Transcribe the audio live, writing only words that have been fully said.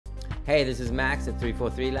Hey, this is Max at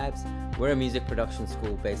 343 Labs. We're a music production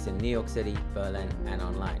school based in New York City, Berlin, and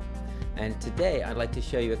online. And today I'd like to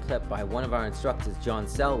show you a clip by one of our instructors, John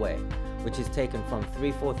Selway, which is taken from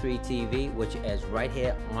 343 TV, which airs right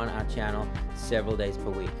here on our channel several days per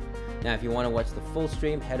week. Now, if you want to watch the full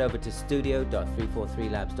stream, head over to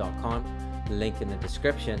studio.343labs.com, link in the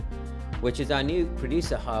description, which is our new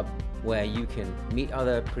producer hub where you can meet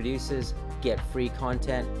other producers, get free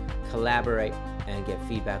content, collaborate, and get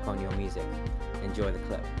feedback on your music. Enjoy the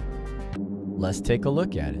clip. Let's take a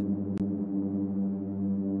look at it.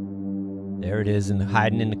 There it is,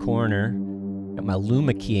 hiding in the corner. Got my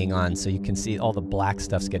Luma keying on so you can see all the black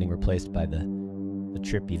stuff's getting replaced by the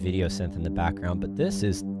trippy video synth in the background. But this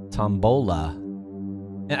is Tombola.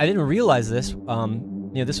 And I didn't realize this.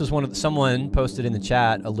 This was someone posted in the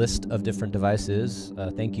chat a list of different devices.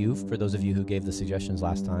 Thank you for those of you who gave the suggestions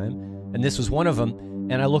last time. And this was one of them.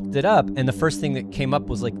 And I looked it up, and the first thing that came up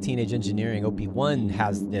was like Teenage Engineering OP1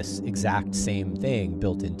 has this exact same thing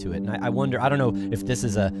built into it. And I wonder, I don't know if this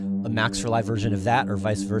is a Max for Live version of that or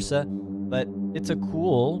vice versa, but it's a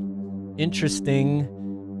cool, interesting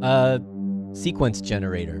sequence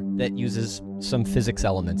generator that uses some physics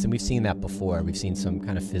elements. And we've seen that before. We've seen some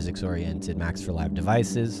kind of physics-oriented Max for Live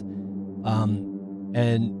devices.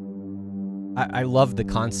 And I love the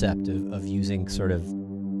concept of using sort of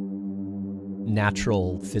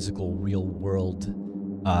natural, physical, real-world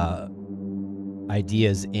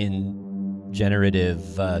ideas in generative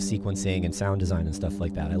sequencing and sound design and stuff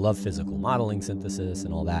like that. I love physical modeling, synthesis,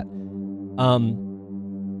 and all that.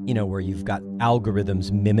 Where you've got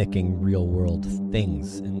algorithms mimicking real-world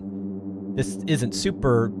things. And this isn't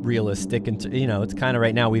super realistic, and it's kind of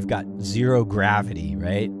right now we've got zero gravity,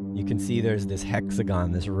 right? You can see there's this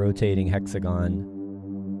hexagon, this rotating hexagon.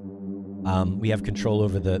 We have control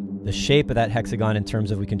over the shape of that hexagon in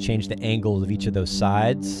terms of we can change the angle of each of those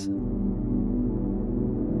sides.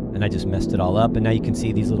 And I just messed it all up, and now you can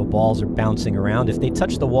see these little balls are bouncing around. If they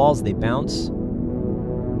touch the walls, they bounce.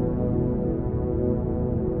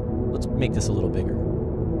 Let's make this a little bigger.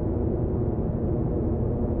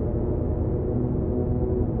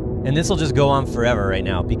 And this will just go on forever right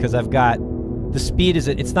now because I've got the speed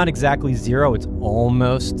it's not exactly zero, it's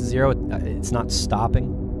almost zero. It's not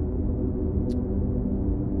stopping.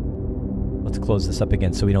 Let's close this up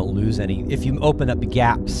again so we don't lose any. If you open up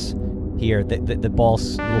gaps here, the little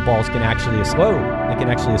balls can actually they can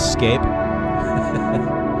actually escape.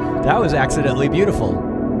 That was accidentally beautiful.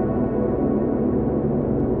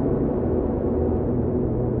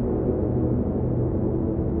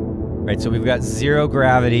 Right, so we've got zero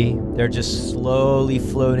gravity. They're just slowly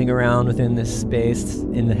floating around within this space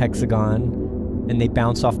in the hexagon, and they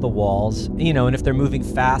bounce off the walls. And if they're moving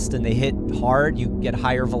fast and they hit hard, you get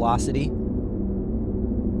higher velocity.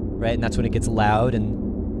 Right, and that's when it gets loud,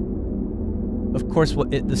 and of course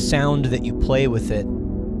the sound that you play with it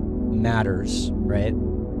matters, right?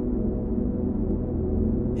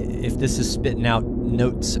 If this is spitting out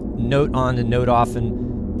notes, note on and note off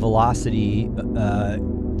and velocity,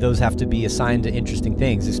 those have to be assigned to interesting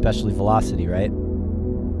things, especially velocity, right?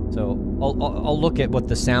 So I'll look at what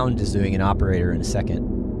the sound is doing in Operator in a second,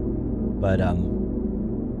 but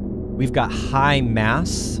we've got high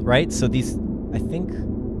mass, right? So these, I think.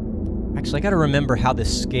 Actually, I gotta remember how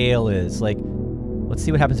this scale is. Like, let's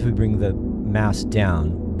see what happens if we bring the mass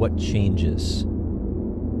down. What changes?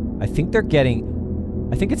 I think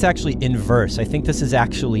it's actually inverse. I think this is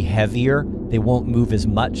actually heavier. They won't move as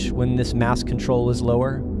much when this mass control is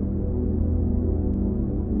lower.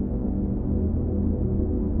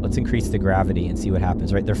 Let's increase the gravity and see what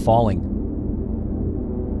happens, right? They're falling.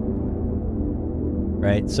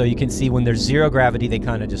 Right? So you can see when there's zero gravity, they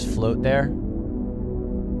kind of just float there.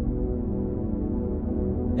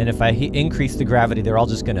 And if I increase the gravity, they're all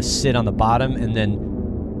just going to sit on the bottom, and then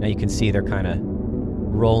now you can see they're kind of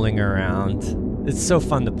rolling around. It's so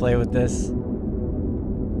fun to play with this.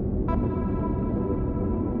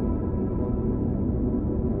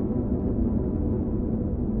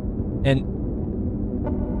 And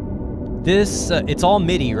this, it's all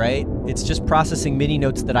MIDI, right? It's just processing MIDI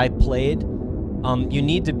notes that I played. You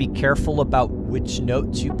need to be careful about which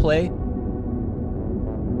notes you play,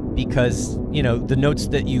 because, the notes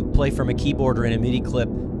that you play from a keyboard or in a MIDI clip,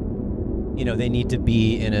 they need to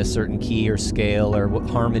be in a certain key or scale or what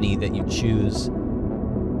harmony that you choose,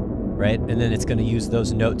 right? And then it's going to use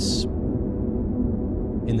those notes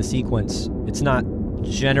in the sequence. It's not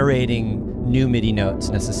generating new MIDI notes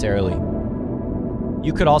necessarily.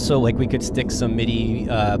 You could also, we could stick some MIDI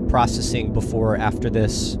processing before or after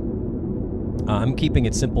this. I'm keeping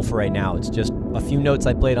it simple for right now. It's just a few notes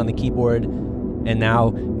I played on the keyboard, and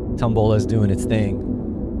now Tombola is doing its thing.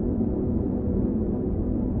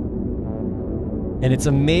 And it's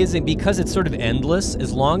amazing because it's sort of endless.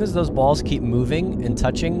 As long as those balls keep moving and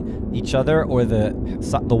touching each other or the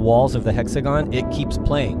walls of the hexagon, it keeps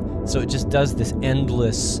playing. So it just does this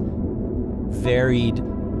endless, varied,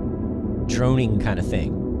 droning kind of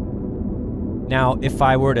thing. Now, if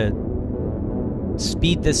I were to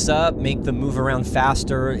speed this up, make them move around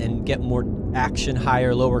faster, and get more action higher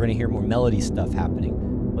or low, we're going to hear more melody stuff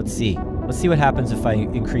happening. Let's see. Let's see what happens if I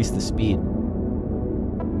increase the speed.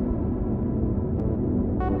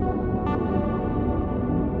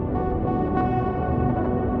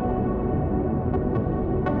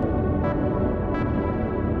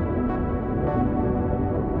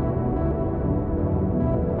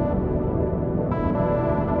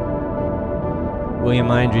 William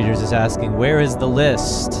Mindreaders is asking, where is the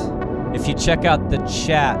list? If you check out the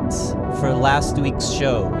chat for last week's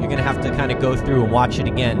show, you're going to have to kind of go through and watch it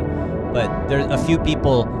again. But there's a few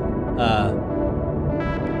people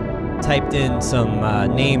typed in some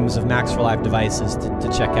names of Max for Live devices to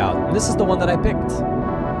check out. And this is the one that I picked.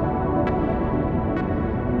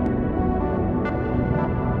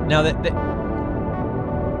 Now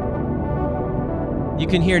you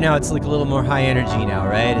can hear now it's like a little more high energy now,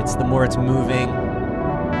 right? It's the more it's moving.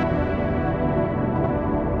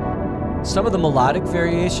 Some of the melodic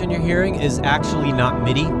variation you're hearing is actually not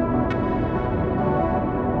MIDI.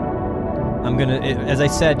 I'm gonna, as I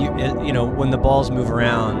said, you know, when the balls move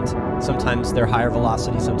around, sometimes they're higher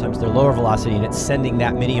velocity, sometimes they're lower velocity, and it's sending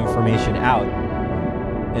that MIDI information out.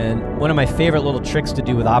 And one of my favorite little tricks to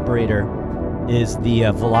do with Operator is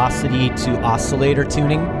the velocity to oscillator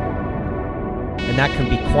tuning, and that can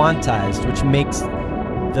be quantized, which makes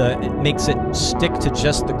it stick to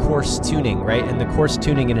just the coarse tuning, right? And the coarse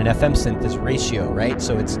tuning in an FM synth is ratio, right?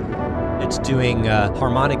 So it's doing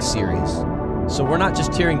harmonic series. So we're not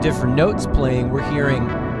just hearing different notes playing, we're hearing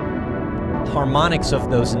harmonics of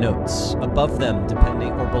those notes above them,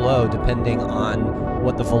 depending, or below, depending on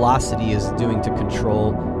what the velocity is doing to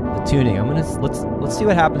control the tuning. Let's see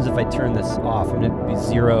what happens if I turn this off. I'm gonna be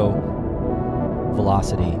 0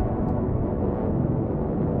 velocity.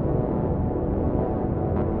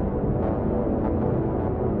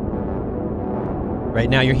 Right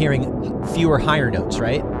now you're hearing fewer higher notes,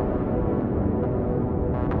 right?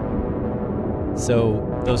 So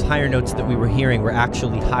those higher notes that we were hearing were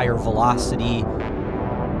actually higher velocity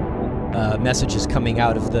messages coming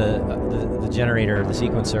out of the generator, the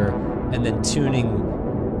sequencer, and then tuning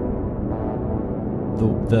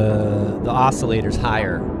the oscillators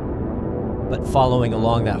higher, but following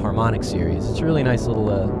along that harmonic series. It's a really nice little,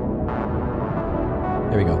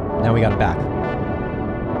 there we go. Now we got it back.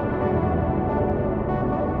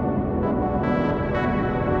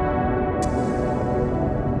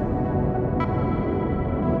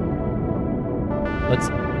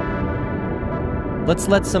 Let's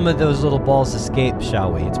let some of those little balls escape,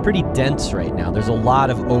 shall we? It's pretty dense right now. There's a lot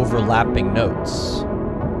of overlapping notes.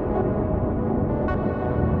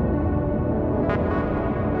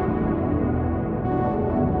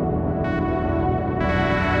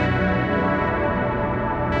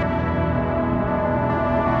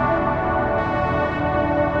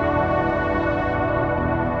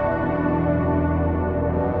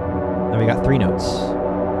 Now we got 3 notes.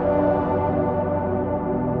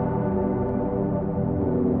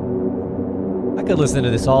 I could listen to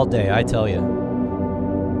this all day, I tell you.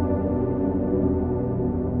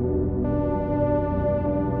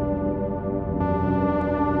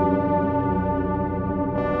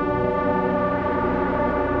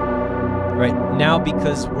 Right now,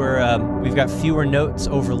 because we've got fewer notes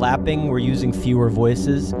overlapping, we're using fewer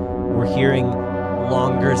voices. We're hearing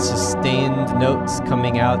longer sustained notes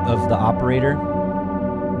coming out of the operator,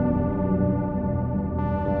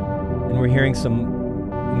 and we're hearing some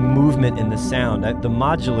movement in the sound. The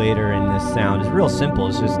modulator in this sound is real simple.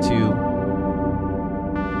 It's just two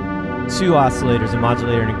oscillators, a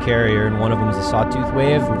modulator and a carrier, and one of them is a sawtooth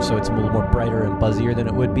wave, so it's a little more brighter and buzzier than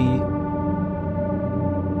it would be.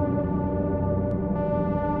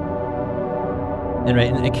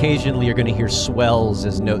 And occasionally you're going to hear swells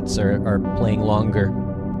as notes are playing longer.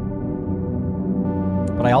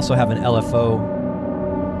 But I also have an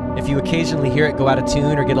LFO. If you occasionally hear it go out of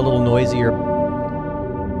tune or get a little noisy or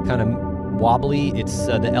kind of wobbly, it's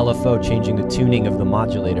the LFO changing the tuning of the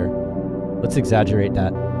modulator. Let's exaggerate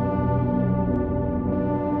that.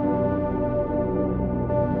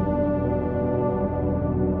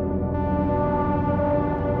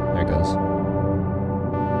 There it goes.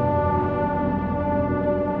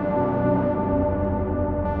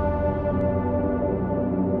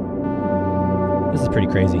 This is pretty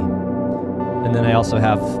crazy. And then I also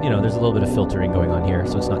have, you know, there's a little bit of filtering going on here,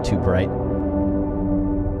 so it's not too bright.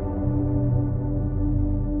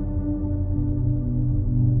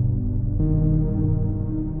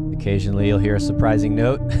 occasionally you'll hear a surprising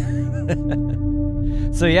note.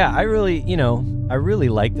 So yeah, I really, I really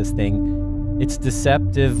like this thing. It's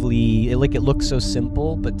deceptively, like, it looks so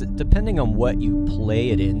simple, but depending on what you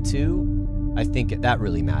play it into, I think that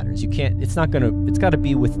really matters. You can't, it's got to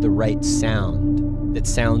be with the right sound that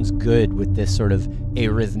sounds good with this sort of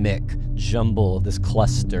arrhythmic jumble, this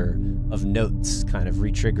cluster of notes kind of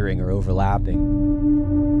re-triggering or overlapping.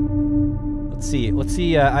 Let's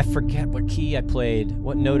see, I forget what key I played.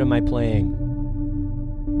 What note am I playing?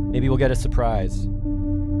 Maybe we'll get a surprise.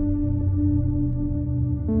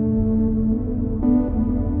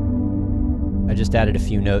 I just added a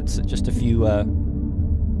few notes, just a few, I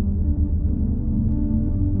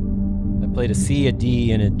played a C, a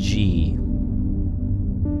D, and a G.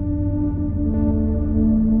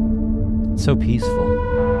 So peaceful.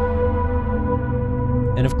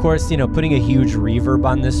 And of course, putting a huge reverb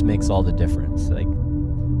on this makes all the difference. Like,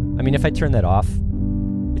 I mean, if I turn that off,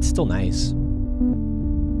 it's still nice.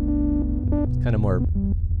 It's kind of more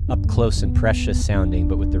up close and precious sounding,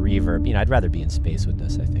 but with the reverb, I'd rather be in space with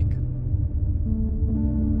this, I think.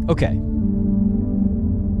 Okay.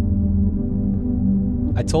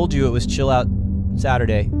 I told you it was chill out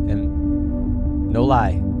Saturday, and no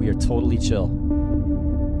lie, we are totally chill.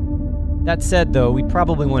 That said, though, we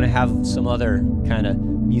probably want to have some other kind of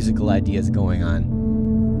musical ideas going on.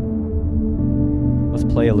 Let's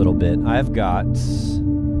play a little bit. I've got...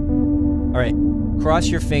 All right, cross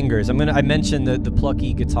your fingers. I mentioned the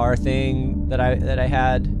plucky guitar thing that I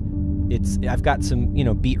had. I've got some,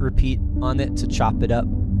 beat repeat on it to chop it up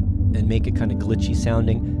and make it kind of glitchy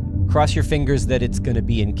sounding. Cross your fingers that it's going to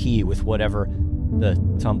be in key with whatever the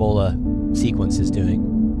Tombola sequence is doing.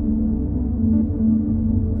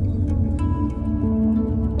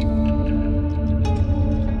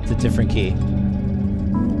 It's a different key.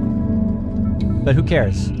 But who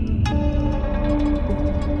cares?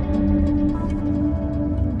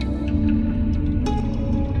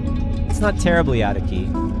 It's not terribly out of key.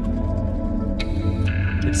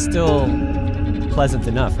 It's still pleasant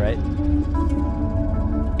enough, right?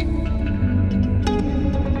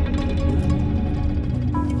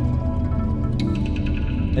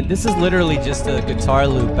 And this is literally just a guitar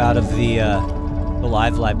loop out of the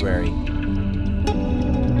live library.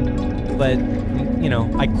 But,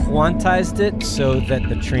 I quantized it so that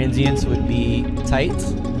the transients would be tight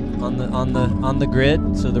on the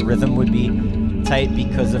grid, so the rhythm would be tight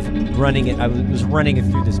because of running it. I was running it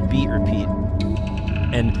through this beat repeat,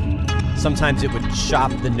 and sometimes it would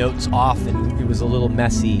chop the notes off, and it was a little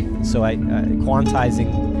messy. So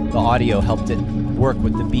quantizing the audio helped it work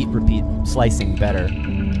with the beat repeat slicing better.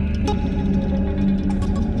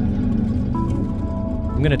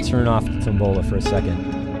 I'm gonna turn off the Tombola for a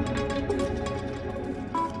second.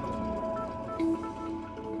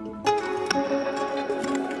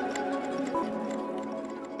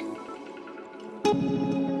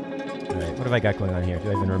 What have I got going on here? Do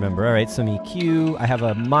I even remember? All right, some EQ. I have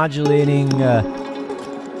a modulating,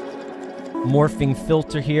 morphing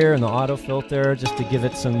filter here and the auto filter just to give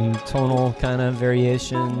it some tonal kind of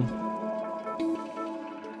variation.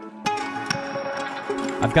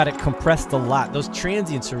 I've got it compressed a lot. Those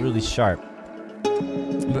transients are really sharp.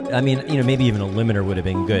 I mean, maybe even a limiter would have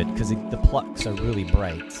been good because the plucks are really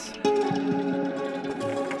bright.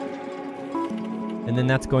 And then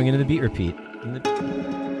that's going into the beat repeat.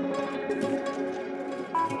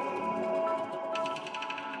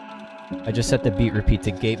 I just set the beat repeat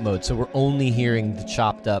to gate mode, so we're only hearing the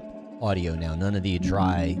chopped up audio now, none of the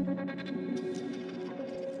dry.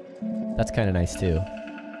 That's kind of nice too.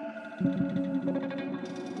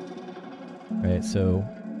 Alright, so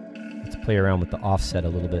let's play around with the offset a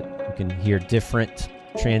little bit. You can hear different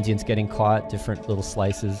transients getting caught, different little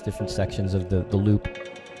slices, different sections of the loop.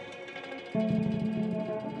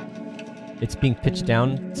 It's being pitched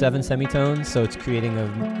down 7 semitones, so it's creating a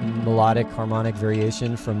melodic, harmonic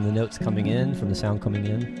variation from the notes coming in, from the sound coming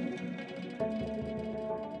in.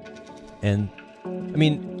 And, I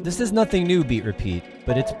mean, this is nothing new, beat repeat,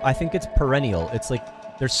 but I think it's perennial. It's like,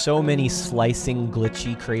 there's so many slicing,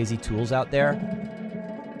 glitchy, crazy tools out there.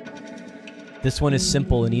 This one is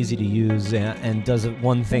simple and easy to use and does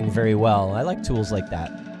one thing very well. I like tools like that.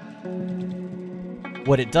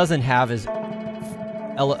 What it doesn't have is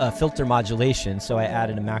filter modulation, so I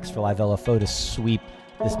added a Max for Live LFO to sweep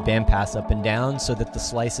this bandpass up and down so that the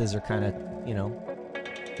slices are kind of,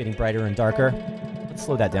 getting brighter and darker. Let's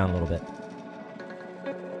slow that down a little bit.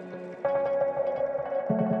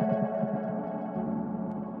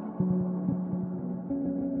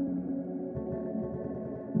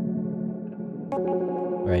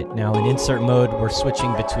 All right, now in insert mode, we're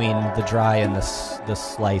switching between the dry and the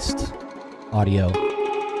sliced audio.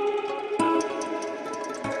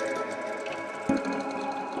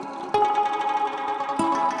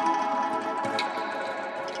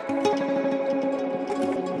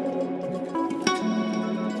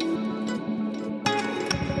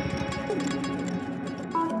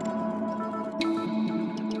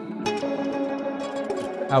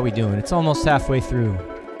 How we doing? It's almost halfway through.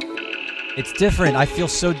 It's different. I feel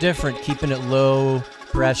so different keeping it low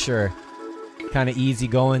pressure. Kind of easy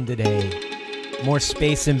going today. More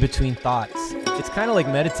space in between thoughts. It's kind of like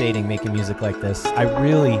meditating making music like this. I don't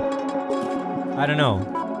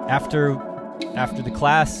know. After the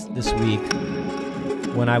class this week,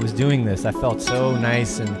 when I was doing this, I felt so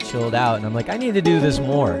nice and chilled out, and I'm like, I need to do this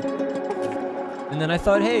more. And then I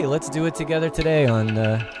thought, hey, let's do it together today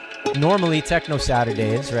on normally Techno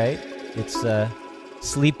Saturdays, right? It's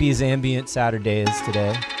Sleepy's Ambient Saturdays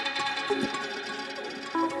today.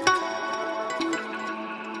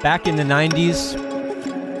 Back in the 90s,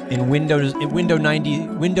 in Windows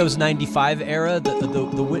 95 era, the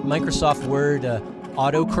Microsoft Word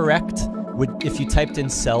autocorrect would, if you typed in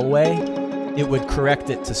Selway, it would correct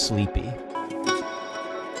it to Sleepy.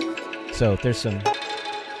 So there's some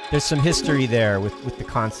history there with the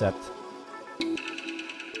concept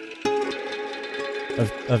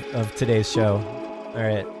of today's show. All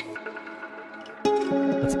right,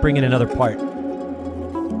 let's bring in another part.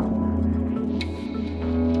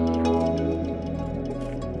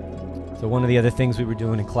 So one of the other things we were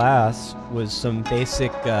doing in class was some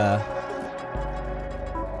basic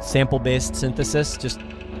sample-based synthesis, just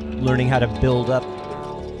learning how to build up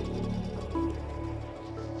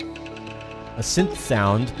a synth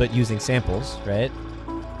sound, but using samples, right?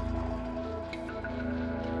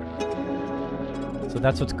 So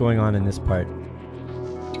that's what's going on in this part.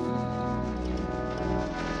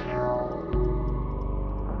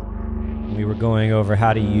 We were going over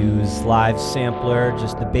how to use Live Sampler,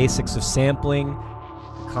 just the basics of sampling,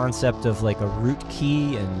 the concept of like a root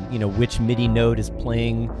key and, you know, which MIDI note is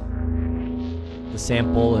playing the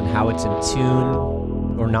sample and how it's in tune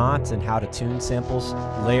or not, and how to tune samples,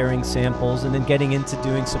 layering samples, and then getting into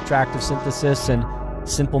doing subtractive synthesis and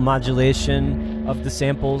simple modulation of the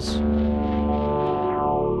samples.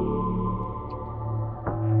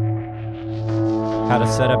 How to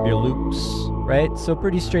set up your loops, right? So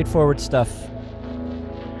pretty straightforward stuff.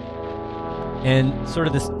 And sort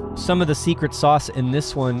of some of the secret sauce in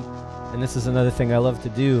this one, and this is another thing I love to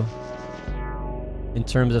do in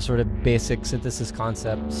terms of sort of basic synthesis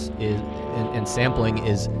concepts and sampling,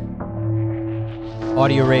 is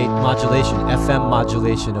audio rate modulation, FM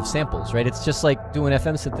modulation of samples, right? It's just like doing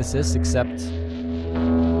FM synthesis, except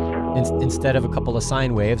instead of a couple of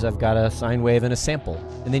sine waves, I've got a sine wave and a sample.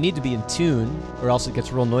 And they need to be in tune, or else it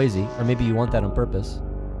gets real noisy, or maybe you want that on purpose.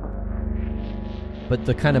 But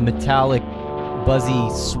the kind of metallic, buzzy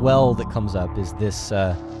swell that comes up is this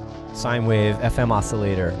sine wave FM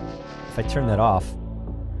oscillator. If I turn that off,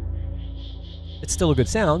 it's still a good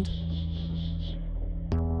sound,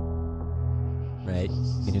 right?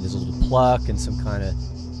 You know, there's a little pluck and some kind of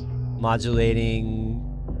modulating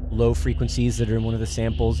low frequencies that are in one of the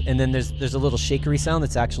samples, and then there's a little shakery sound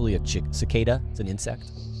that's actually a cicada. It's an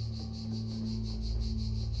insect.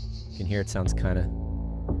 You can hear it sounds kind of,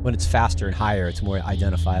 when it's faster and higher, it's more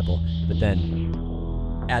identifiable. But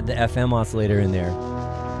then add the FM oscillator in there,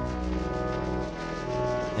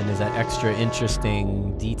 and there's that extra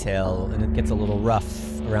interesting detail, and it gets a little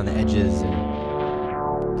rough around the edges and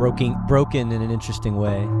broken in an interesting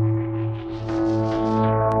way.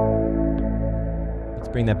 Let's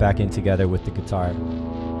bring that back in together with the guitar.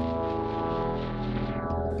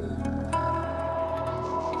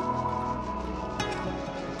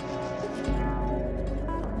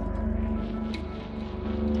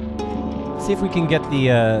 See if we can get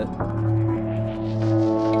the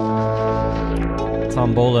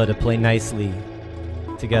Tombola to play nicely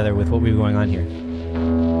together with what we're going on here.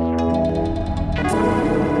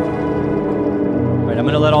 All right, I'm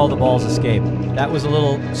going to let all the balls escape. That was a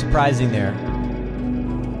little surprising there.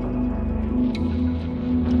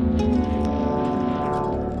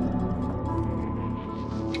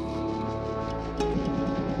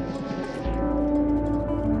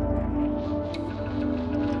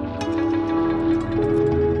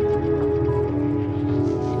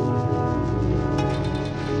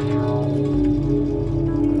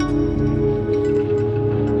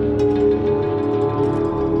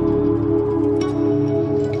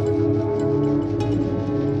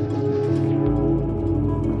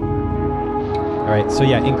 So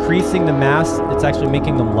yeah, increasing the mass, it's actually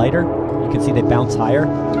making them lighter. You can see they bounce higher.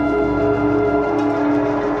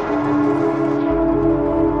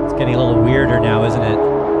 It's getting a little weirder now, isn't it?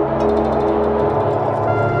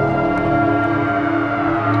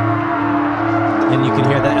 And you can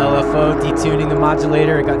hear the LFO detuning the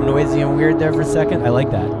modulator. It got noisy and weird there for a second. I like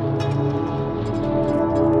that. I'm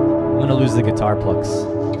gonna lose the guitar plucks.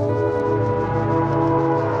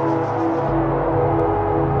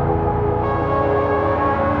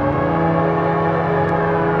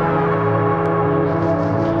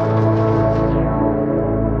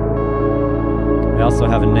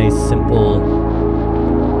 also have a nice simple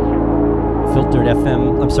filtered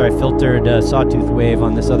sawtooth wave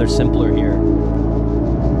on this other simpler here.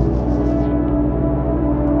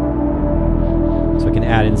 So I can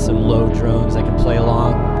add in some low drones I can play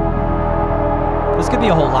along. This could be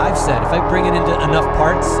a whole live set. If I bring it into enough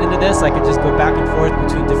parts into this, I could just go back and forth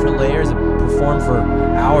between different layers and perform for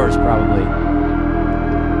hours probably. All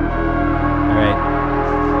right.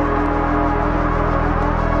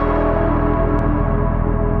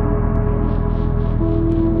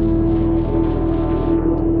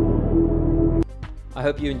 I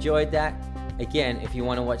hope you enjoyed that. Again, if you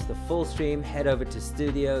want to watch the full stream, head over to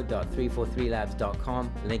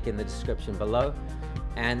studio.343labs.com, link in the description below.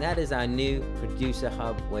 And that is our new producer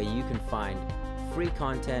hub where you can find free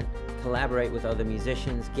content, collaborate with other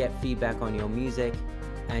musicians, get feedback on your music,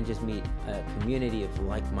 and just meet a community of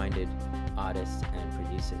like-minded artists and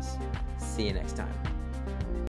producers. See you next time.